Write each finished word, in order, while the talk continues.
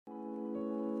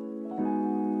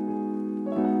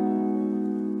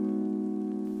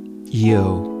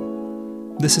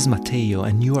Yo, this is Mateo,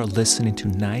 and you are listening to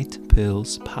Night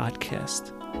Pills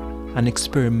Podcast, an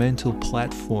experimental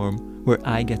platform where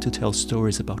I get to tell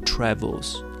stories about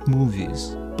travels,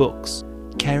 movies, books,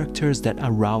 characters that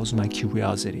arouse my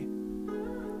curiosity.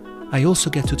 I also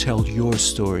get to tell your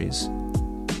stories.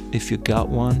 If you got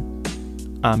one,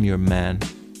 I'm your man.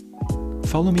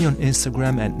 Follow me on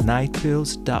Instagram at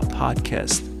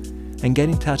nightpills.podcast and get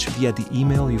in touch via the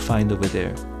email you find over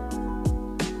there.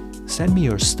 Send me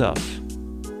your stuff.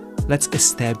 Let's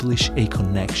establish a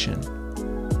connection.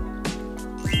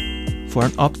 For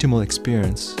an optimal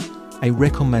experience, I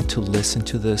recommend to listen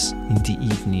to this in the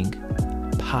evening,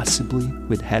 possibly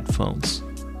with headphones.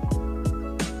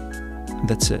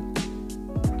 That's it.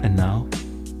 And now,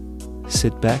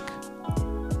 sit back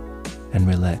and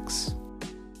relax.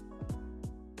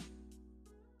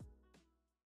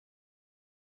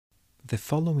 The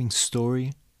following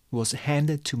story was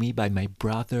handed to me by my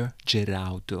brother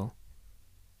Geraldo.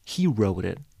 He wrote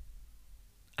it.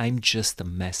 I'm just a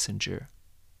messenger,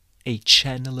 a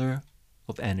channeler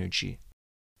of energy.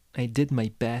 I did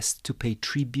my best to pay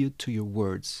tribute to your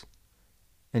words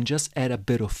and just add a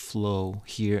bit of flow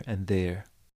here and there.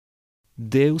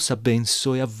 Deus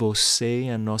abençoe a você e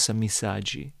a nossa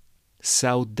amizade.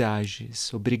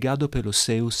 Saudades. Obrigado pelos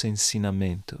seus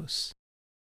ensinamentos.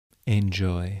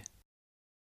 Enjoy.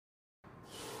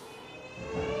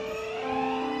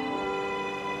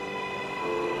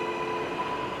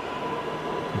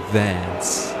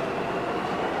 Vans.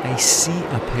 I see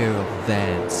a pair of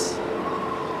Vans.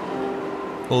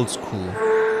 Old school,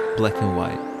 black and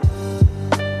white.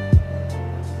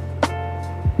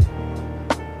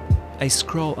 I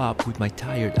scroll up with my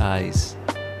tired eyes.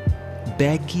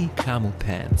 Baggy camel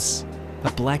pants,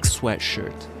 a black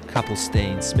sweatshirt, couple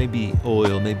stains, maybe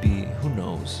oil, maybe who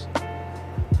knows.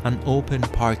 An open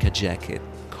parka jacket,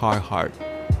 Carhartt,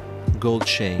 gold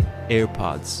chain,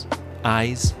 AirPods,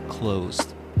 eyes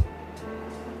closed.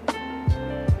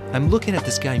 I'm looking at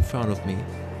this guy in front of me.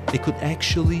 It could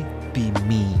actually be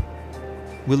me.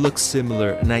 We look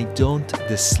similar and I don't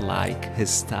dislike his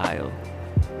style.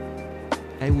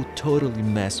 I would totally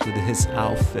mess with his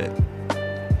outfit.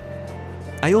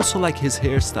 I also like his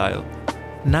hairstyle.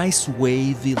 Nice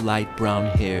wavy light brown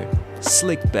hair,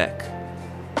 slicked back.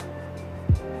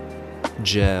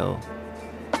 Gel.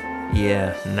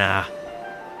 Yeah, nah.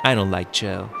 I don't like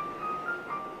gel.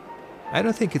 I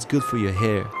don't think it's good for your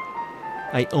hair.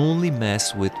 I only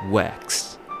mess with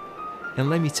wax. And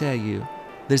let me tell you,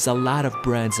 there's a lot of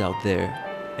brands out there,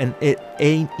 and it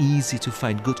ain't easy to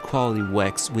find good quality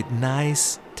wax with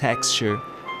nice texture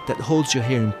that holds your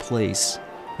hair in place,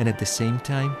 and at the same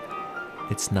time,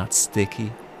 it's not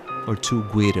sticky or too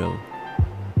guido.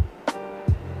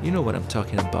 You know what I'm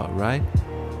talking about, right?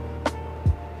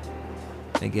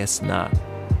 I guess not,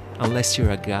 unless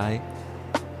you're a guy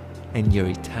and you're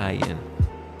Italian.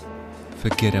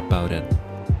 Forget about it.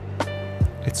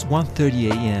 It's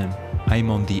 1:30 a.m. I'm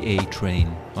on the A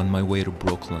train on my way to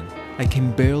Brooklyn. I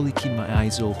can barely keep my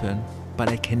eyes open, but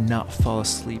I cannot fall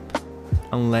asleep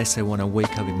unless I want to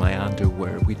wake up in my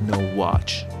underwear with no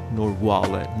watch, nor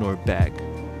wallet, nor bag.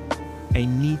 I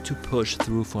need to push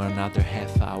through for another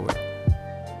half hour.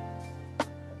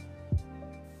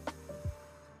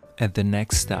 At the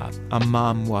next stop, a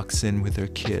mom walks in with her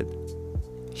kid.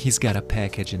 He's got a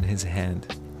package in his hand.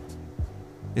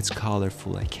 It's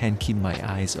colorful, I can't keep my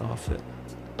eyes off it.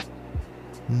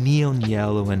 Neon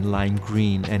yellow and lime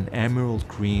green and emerald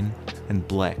green and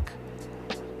black.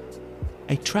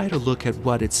 I try to look at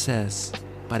what it says,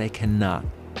 but I cannot.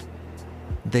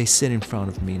 They sit in front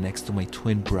of me next to my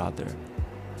twin brother.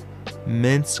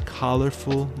 Mint's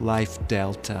colorful Life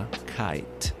Delta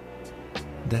Kite.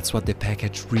 That's what the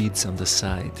package reads on the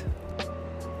side.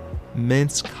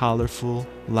 Mint's colorful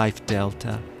Life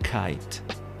Delta Kite.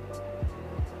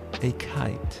 A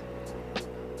kite.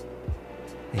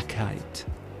 A kite.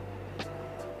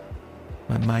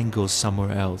 My mind goes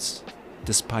somewhere else,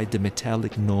 despite the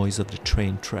metallic noise of the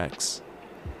train tracks.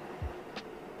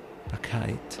 A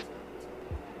kite.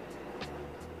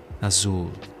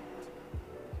 Azul.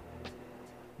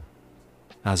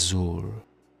 Azul.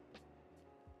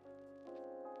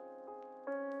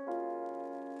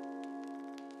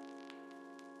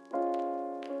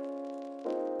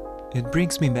 It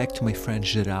brings me back to my friend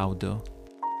Geraldo.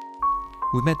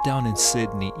 We met down in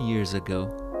Sydney years ago.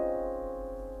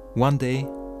 One day,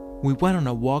 we went on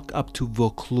a walk up to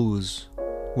Vaucluse,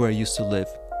 where I used to live.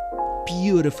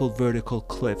 Beautiful vertical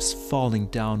cliffs falling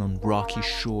down on rocky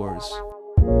shores.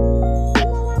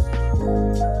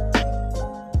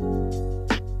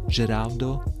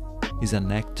 Geraldo is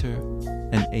an actor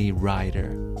and a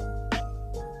writer.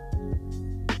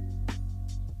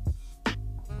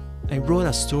 I wrote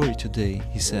a story today,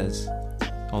 he says,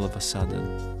 all of a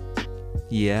sudden.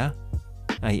 Yeah?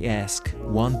 I ask,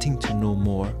 wanting to know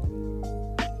more.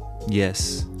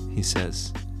 Yes, he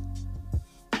says.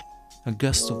 A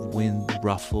gust of wind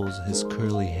ruffles his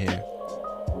curly hair.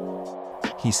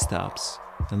 He stops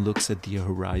and looks at the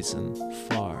horizon,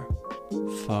 far,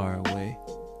 far away.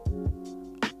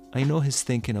 I know he's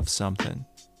thinking of something.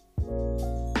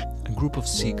 A group of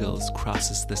seagulls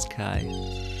crosses the sky.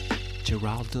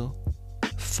 Geraldo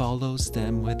follows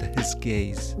them with his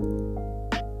gaze.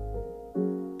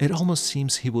 It almost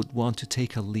seems he would want to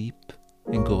take a leap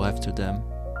and go after them,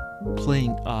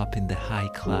 playing up in the high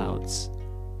clouds.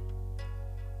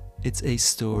 It's a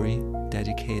story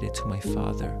dedicated to my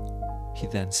father, he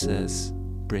then says,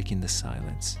 breaking the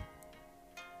silence.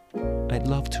 I'd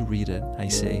love to read it, I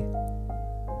say.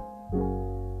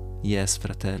 Yes,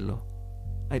 fratello,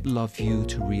 I'd love you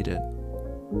to read it.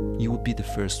 You would be the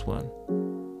first one.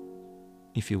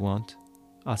 If you want,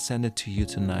 I'll send it to you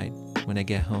tonight when I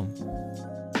get home.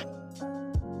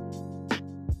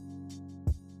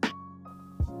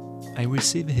 I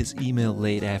receive his email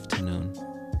late afternoon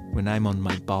when I'm on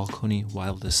my balcony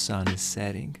while the sun is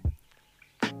setting.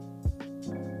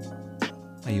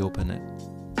 I open it.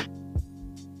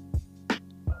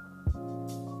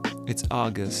 It's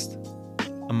August,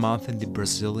 a month in the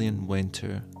Brazilian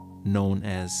winter known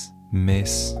as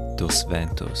Mês dos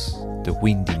Ventos, the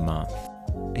windy month,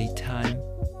 a time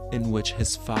in which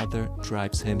his father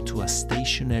drives him to a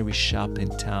stationery shop in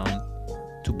town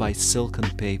to buy silken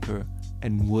paper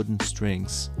and wooden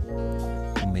strings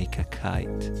to make a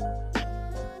kite.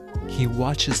 He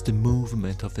watches the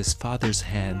movement of his father's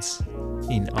hands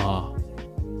in awe,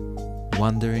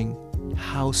 wondering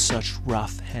how such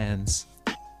rough hands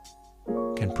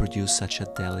can produce such a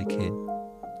delicate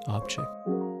object.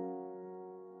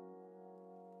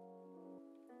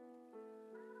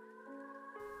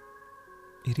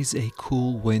 It is a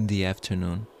cool, windy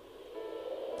afternoon.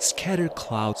 Scattered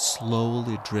clouds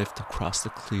slowly drift across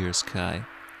the clear sky.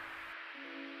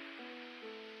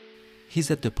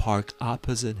 He's at the park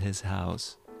opposite his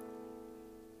house.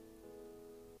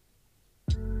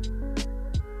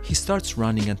 He starts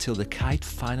running until the kite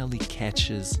finally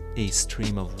catches a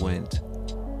stream of wind,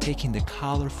 taking the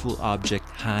colorful object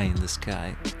high in the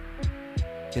sky.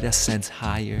 It ascends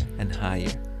higher and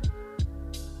higher.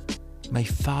 My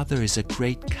father is a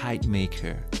great kite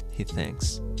maker, he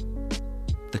thinks.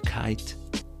 The kite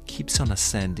keeps on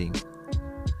ascending,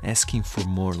 asking for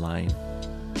more line,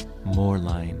 more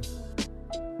line,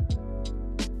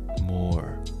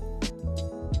 more.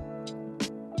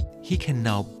 He can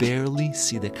now barely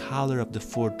see the color of the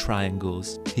 4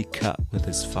 triangles he cut with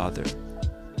his father.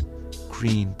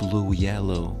 Green, blue,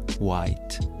 yellow,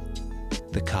 white,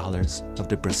 the colors of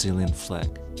the Brazilian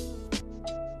flag.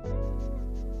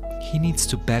 He needs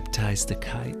to baptize the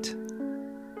kite.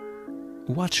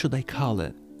 What should I call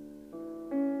it?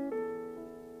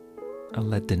 I'll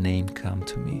let the name come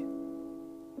to me.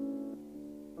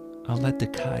 I'll let the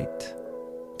kite,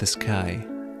 the sky,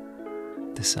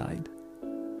 decide.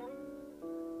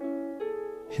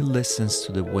 He listens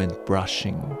to the wind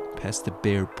brushing past the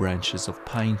bare branches of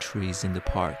pine trees in the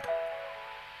park.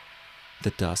 The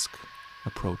dusk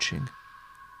approaching.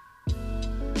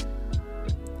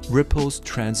 Ripples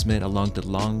transmit along the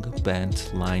long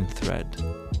bent line thread.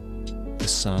 The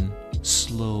sun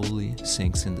slowly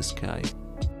sinks in the sky.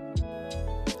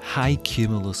 High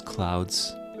cumulus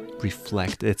clouds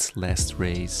reflect its last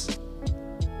rays.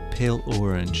 Pale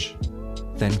orange,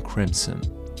 then crimson.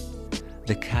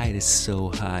 The kite is so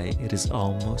high it is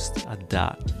almost a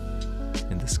dot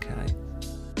in the sky.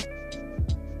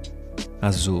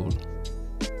 Azul.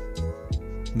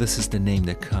 This is the name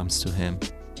that comes to him.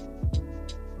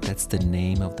 That's the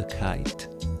name of the kite.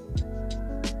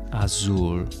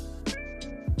 Azul.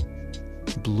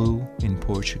 Blue in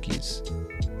Portuguese.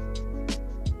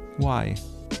 Why?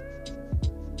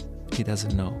 He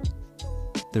doesn't know.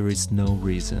 There is no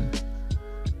reason.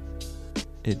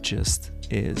 It just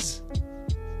is.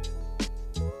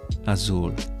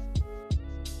 Azul.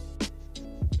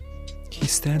 He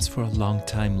stands for a long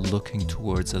time looking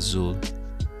towards Azul.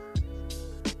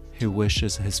 He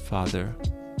wishes his father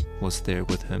was there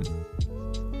with him.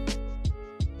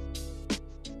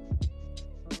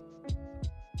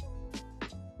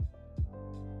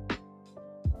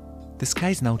 The sky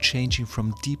is now changing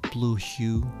from deep blue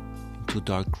hue into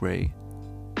dark gray.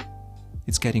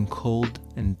 It's getting cold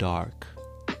and dark.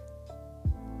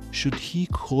 Should he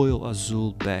coil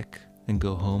Azul back and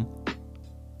go home?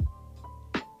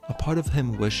 A part of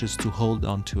him wishes to hold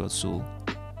on to Azul,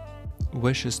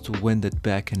 wishes to win it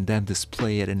back and then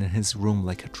display it in his room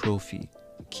like a trophy,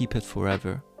 keep it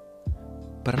forever,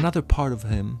 But another part of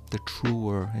him, the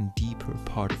truer and deeper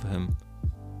part of him,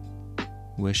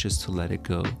 wishes to let it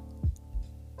go.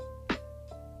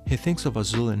 He thinks of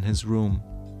Azul in his room,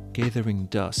 gathering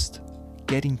dust,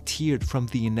 getting teared from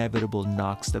the inevitable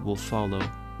knocks that will follow.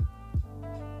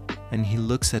 And he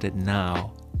looks at it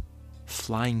now,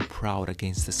 flying proud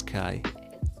against the sky.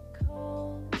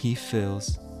 He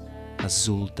feels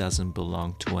Azul doesn't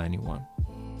belong to anyone.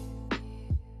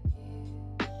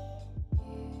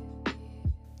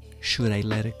 Should I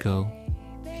let it go?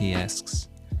 He asks.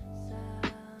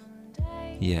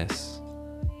 Yes,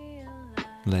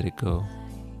 let it go.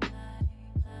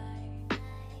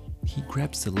 He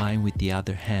grabs the line with the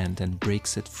other hand and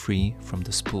breaks it free from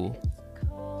the spool.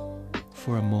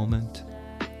 For a moment,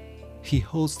 he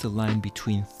holds the line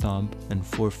between thumb and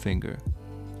forefinger,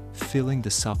 feeling the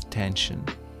soft tension,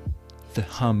 the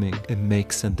humming it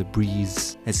makes in the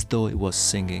breeze as though it was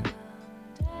singing.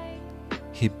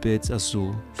 He bids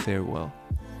Azul farewell,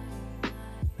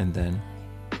 and then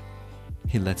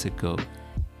he lets it go.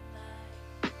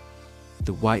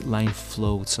 The white line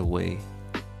floats away,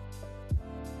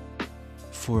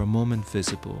 for a moment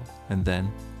visible, and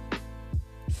then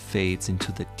fades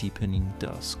into the deepening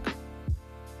dusk.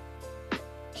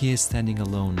 He is standing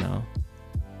alone now,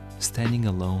 standing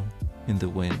alone in the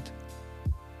wind.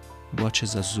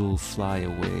 Watches Azul fly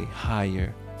away,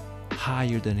 higher,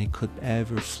 higher than it could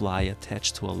ever fly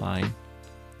attached to a line.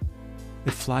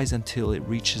 It flies until it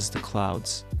reaches the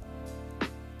clouds,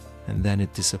 and then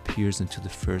it disappears into the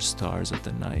first stars of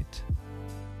the night.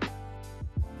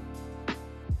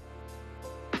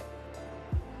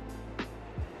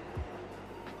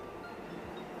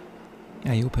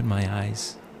 I opened my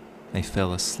eyes. I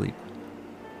fell asleep.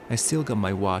 I still got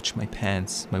my watch, my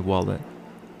pants, my wallet.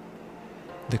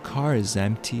 The car is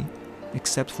empty,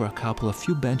 except for a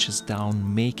few benches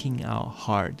down, making out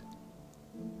hard.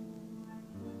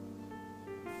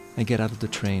 I get out of the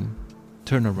train,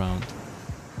 turn around,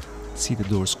 see the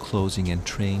doors closing and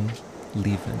train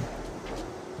leaving.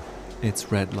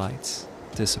 Its red lights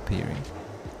disappearing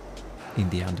in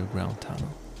the underground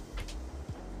tunnel.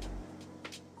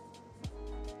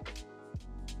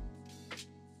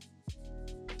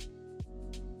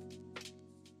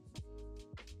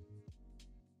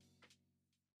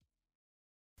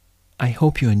 I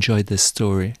hope you enjoyed this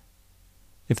story.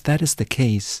 If that is the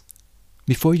case,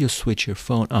 before you switch your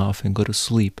phone off and go to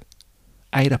sleep,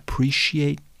 I'd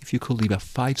appreciate if you could leave a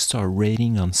 5-star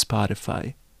rating on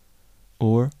Spotify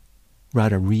or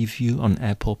write a review on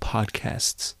Apple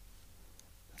Podcasts.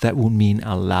 That would mean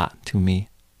a lot to me.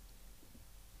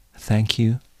 Thank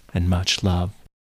you and much love.